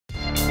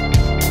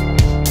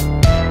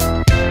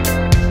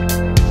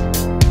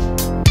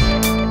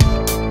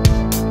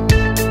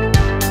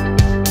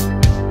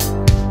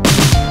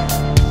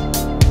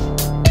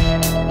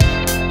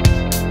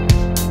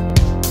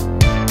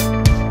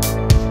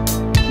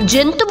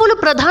జంతువులు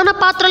ప్రధాన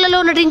పాత్రలలో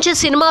నటించే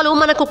సినిమాలు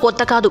మనకు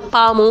కొత్త కాదు.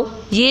 పాము,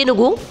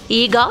 ఏనుగు,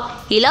 ఈగ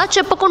ఇలా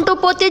చెప్పుకుంటూ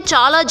పోతే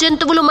చాలా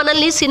జంతువులు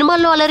మనల్ని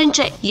సినిమాల్లో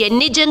అలరించాయి.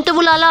 ఎన్ని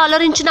జంతువులు అలా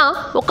అలరించినా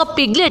ఒక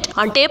పిగ్లెట్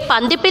అంటే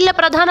పందిపిల్ల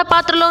ప్రధాన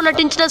పాత్రలో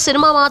నటించిన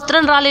సినిమా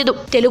మాత్రం రాలేదు.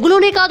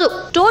 తెలుగులోనే కాదు,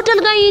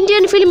 టోటల్ గా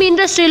ఇండియన్ ఫిల్మ్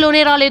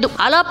ఇండస్ట్రీలోనే రాలేదు.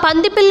 అలా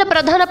పందిపిల్ల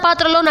ప్రధాన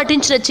పాత్రలో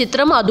నటించిన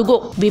చిత్రం అదుగో.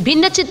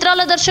 విభిన్న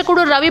చిత్రాల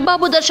దర్శకుడు రవి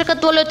బాబు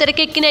దర్శకత్వంలో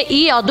తెరకెక్కిన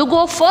ఈ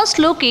అదుగో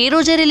ఫస్ట్ లుక్ ఈ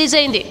రోజే రిలీజ్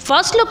అయింది.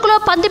 ఫస్ట్ లుక్ లో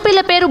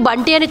పందిపిల్ల పేరు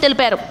బంటి అని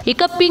తెలిపారు.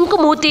 ఇక పింక్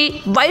మూతి,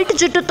 వైట్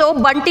జుట్టుతో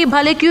బంటి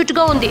భలే క్యూట్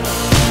గా ఉంది.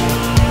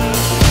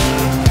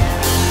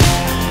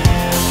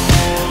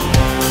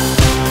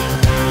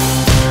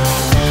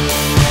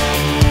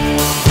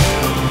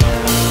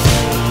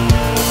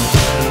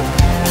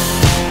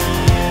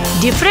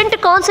 డిఫరెంట్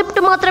కాన్సెప్ట్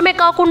మాత్రమే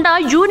కాకుండా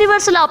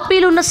యూనివర్సల్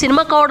అప్పీల్ ఉన్న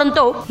సినిమా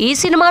కావడంతో ఈ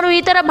సినిమాను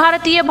ఇతర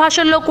భారతీయ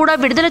భాషల్లో కూడా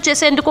విడుదల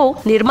చేసేందుకు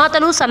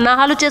నిర్మాతలు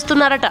సన్నాహాలు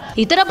చేస్తున్నారట.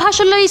 ఇతర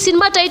భాషల్లో ఈ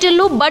సినిమా టైటిల్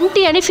ను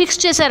బంటి అని ఫిక్స్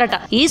చేశారట.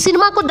 ఈ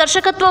సినిమాకు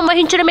దర్శకత్వం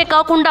వహించడమే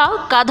కాకుండా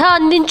కథ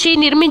అందించి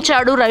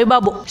నిర్మించాడు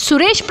రవిబాబు.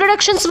 సురేష్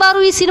ప్రొడక్షన్స్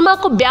వారు ఈ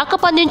సినిమాకు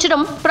బ్యాకప్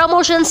అందించడం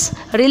ప్రమోషన్స్,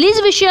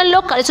 రిలీజ్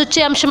విషయాల్లో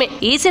కలిసొచ్చే అంశమే.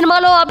 ఈ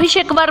సినిమాలో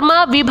అభిషేక్ వర్మ,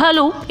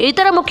 విభాలు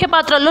ఇతర ముఖ్య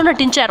పాత్రల్లో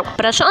నటించారు.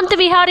 ప్రశాంత్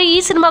విహారీ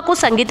ఈ సినిమాకు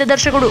సంగీత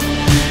దర్శకుడు.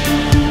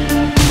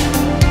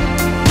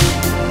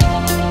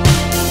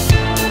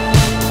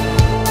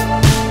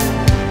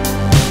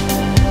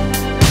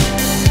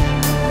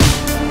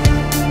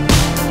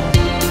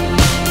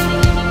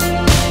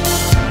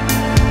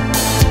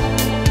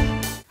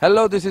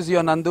 Hello, this is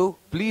your Nandu.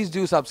 Please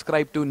do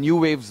subscribe to New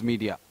Waves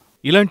Media.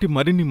 ఇలాంటి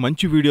మరిన్ని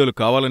మంచి వీడియోలు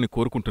కావాలని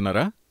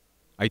కోరుకుంటున్నారా?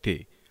 అయితే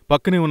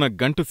పక్కనే ఉన్న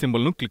గంట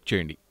సింబల్ను క్లిక్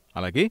చేయండి.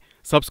 అలాగే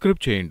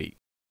సబ్స్క్రైబ్ చేయండి.